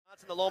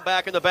The lone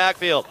back in the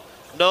backfield.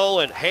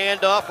 Nolan,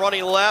 handoff,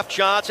 running left.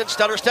 Johnson,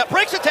 stutter step,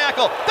 breaks the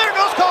tackle. There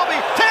goes Kobe.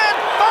 10,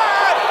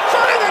 5,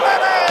 shot in there,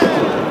 baby!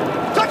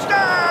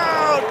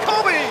 Touchdown,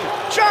 Kobe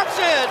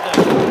Johnson!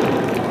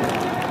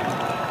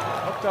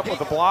 Hooked up with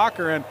the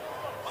blocker and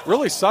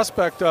really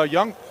suspect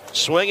Young.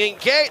 Swinging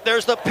gate,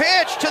 there's the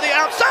pitch to the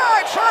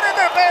outside. Shot in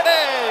there,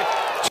 baby!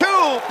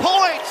 2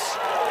 points!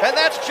 And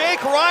that's Jake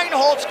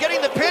Reinholtz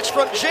getting the pitch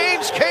from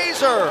James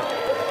Kaiser.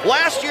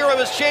 Last year it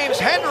was James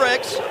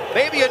Hendricks.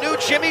 Maybe a new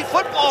Jimmy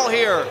football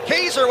here.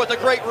 Kaiser with a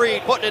great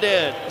read, putting it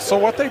in. So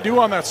what they do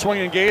on that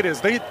swinging gate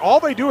is all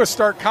they do is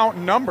start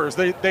counting numbers.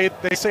 They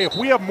say if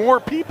we have more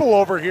people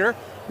over here,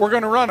 we're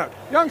going to run it.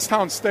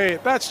 Youngstown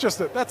State,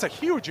 that's a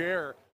huge error.